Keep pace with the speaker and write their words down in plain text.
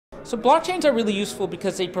So blockchains are really useful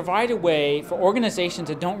because they provide a way for organizations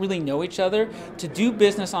that don't really know each other to do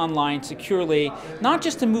business online securely, not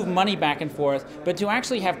just to move money back and forth, but to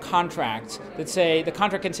actually have contracts that say, the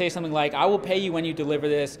contract can say something like, I will pay you when you deliver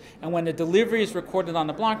this, and when the delivery is recorded on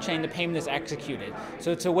the blockchain, the payment is executed.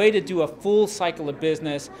 So it's a way to do a full cycle of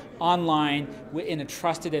business online in a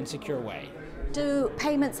trusted and secure way. Do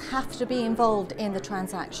payments have to be involved in the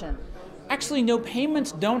transaction? Actually, no,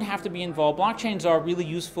 payments don't have to be involved. Blockchains are really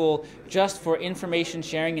useful just for information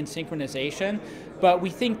sharing and synchronization, but we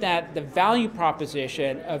think that the value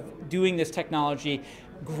proposition of doing this technology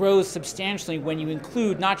grows substantially when you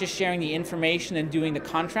include not just sharing the information and doing the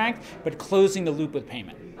contract, but closing the loop with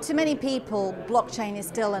payment. To many people, blockchain is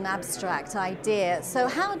still an abstract idea. So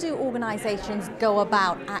how do organizations go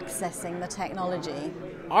about accessing the technology?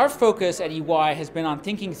 Our focus at EY has been on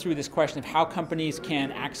thinking through this question of how companies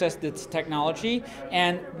can access this technology,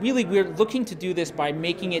 and really we're looking to do this by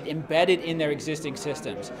making it embedded in their existing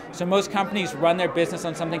systems. So most companies run their business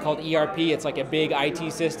on something called ERP. It's like a big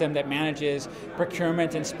IT system that manages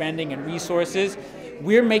procurement and spending and resources.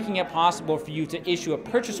 We're making it possible for you to issue a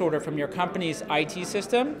purchase order from your company's IT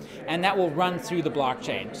system, and that will run through the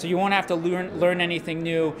blockchain. So you won't have to learn anything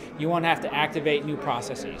new, you won't have to activate new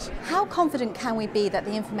processes. How confident can we be that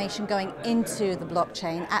the information going into the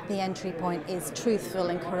blockchain at the entry point is truthful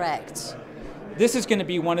and correct? This is going to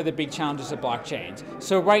be one of the big challenges of blockchains.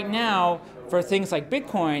 So right now, for things like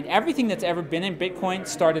Bitcoin, everything that's ever been in Bitcoin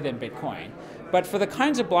started in Bitcoin. But for the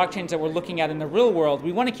kinds of blockchains that we're looking at in the real world,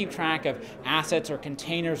 we want to keep track of assets or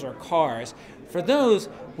containers or cars. For those,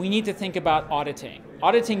 we need to think about auditing.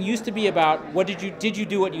 Auditing used to be about did you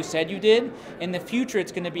do what you said you did? In the future,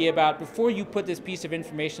 it's going to be about, before you put this piece of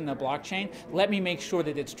information in the blockchain, let me make sure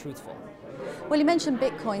that it's truthful. Well, you mentioned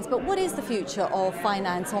Bitcoins, but what is the future of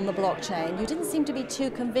finance on the blockchain? You didn't seem to be too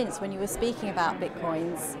convinced when you were speaking about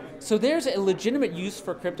Bitcoins. So there's a legitimate use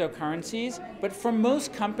for cryptocurrencies, but for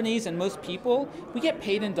most companies and most people, we get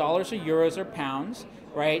paid in dollars or euros or pounds,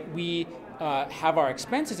 right? We have our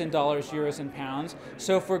expenses in dollars, euros, and pounds.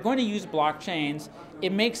 So if we're going to use blockchains,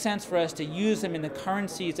 it makes sense for us to use them in the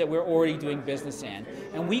currencies that we're already doing business in.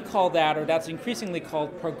 And we call that, or that's increasingly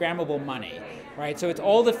called, programmable money, right? So it's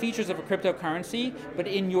all the features of a cryptocurrency, but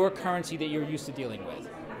in your currency that you're used to dealing with.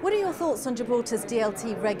 What are your thoughts on Gibraltar's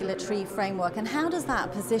DLT regulatory framework, and how does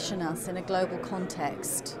that position us in a global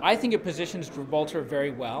context? I think it positions Gibraltar very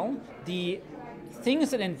well. The things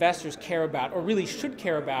that investors care about, or really should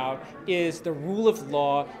care about, is the rule of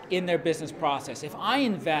law in their business process. If I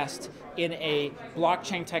invest in a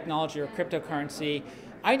blockchain technology or cryptocurrency,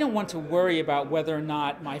 I don't want to worry about whether or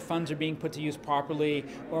not my funds are being put to use properly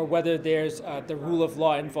or whether there's the rule of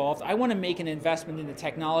law involved. I want to make an investment in the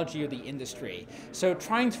technology or the industry. So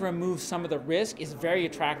trying to remove some of the risk is very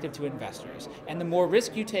attractive to investors. And the more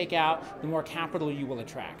risk you take out, the more capital you will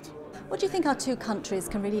attract. What do you think our two countries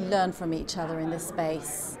can really learn from each other in this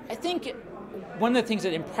space? I think one of the things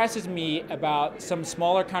that impresses me about some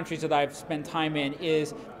smaller countries that I've spent time in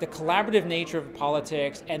is the collaborative nature of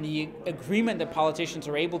politics and the agreement that politicians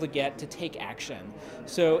are able to get to take action.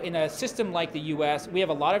 So in a system like the US, we have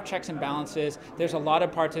a lot of checks and balances, there's a lot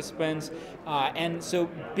of participants, and so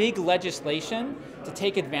big legislation to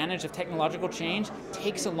take advantage of technological change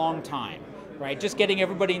takes a long time. Right? Just getting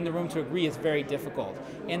everybody in the room to agree is very difficult.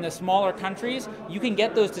 In the smaller countries, you can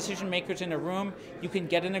get those decision makers in a room, you can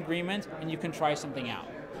get an agreement, and you can try something out.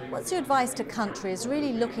 What's your advice to countries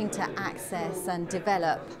really looking to access and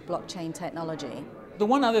develop blockchain technology? The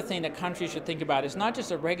one other thing that countries should think about is not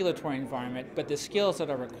just a regulatory environment, but the skills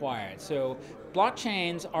that are required. So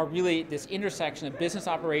blockchains are really this intersection of business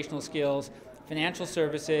operational skills, financial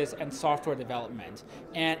services, and software development.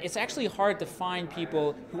 And it's actually hard to find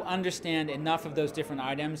people who understand enough of those different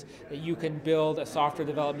items that you can build a software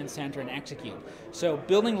development center and execute. So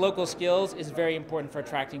building local skills is very important for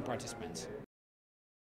attracting participants.